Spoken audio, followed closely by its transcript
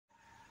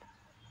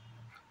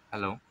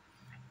Hello,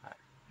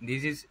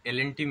 this is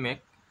L&T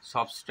Make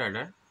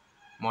Substrator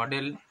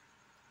model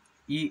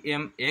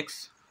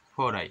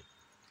EMX4i.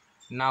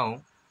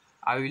 Now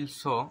I will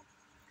show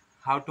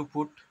how to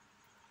put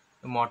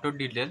the motor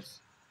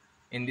details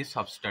in the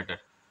substrator.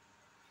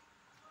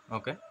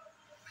 Okay.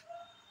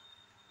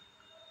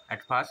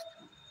 At first,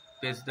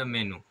 press the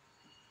menu.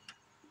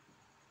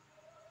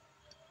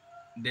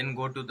 Then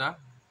go to the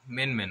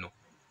main menu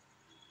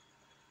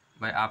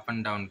by up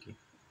and down key.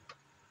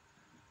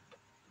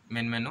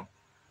 Main menu.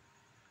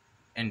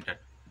 Enter.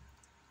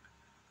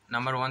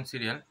 Number 1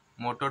 serial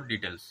motor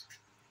details.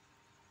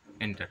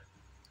 Enter.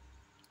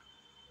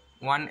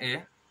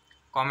 1A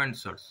command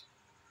source.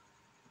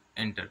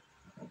 Enter.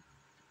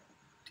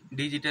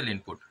 Digital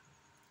input.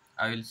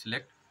 I will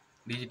select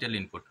digital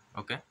input.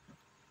 Okay.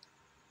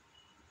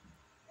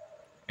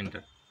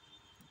 Enter.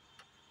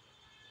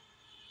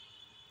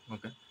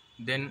 Okay.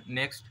 Then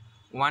next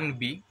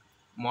 1B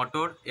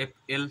motor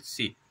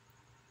FLC.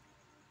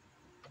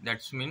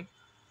 That's mean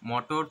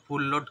motor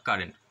full load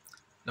current.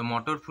 The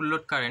motor full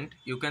load current,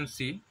 you can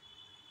see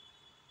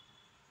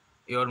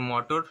your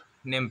motor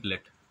nameplate.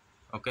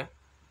 Okay.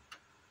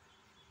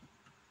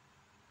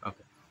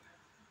 Okay.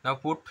 Now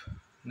put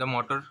the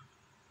motor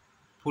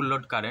full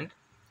load current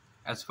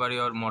as per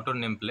your motor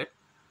nameplate.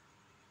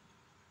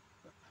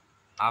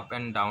 Up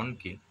and down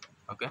key.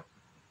 Okay.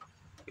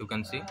 You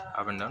can see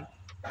up and down.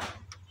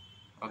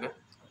 Okay.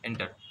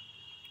 Enter.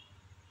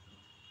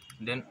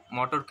 Then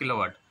motor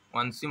kilowatt.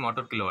 1C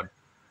motor kilowatt.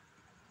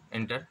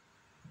 Enter.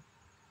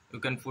 You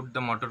can put the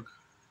motor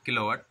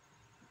kilowatt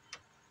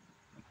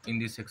in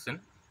this section.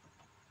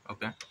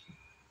 Okay,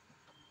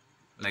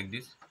 like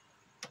this.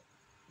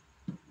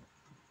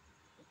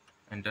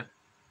 Enter.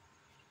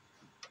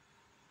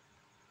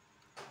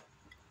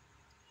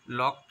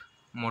 Locked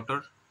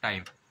motor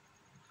time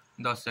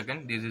 10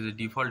 seconds. This is a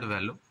default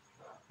value.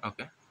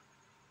 Okay.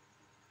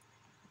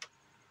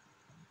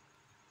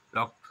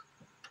 Locked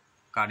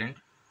current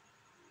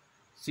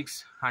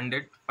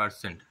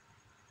 600%.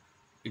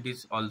 It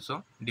is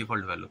also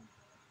default value.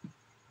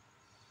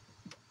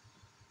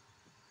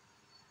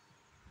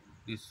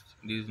 This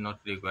is not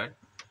required.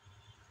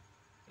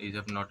 Is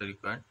not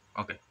required.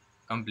 Okay,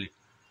 complete.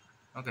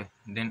 Okay,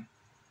 then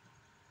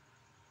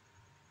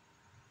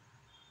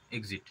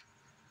exit.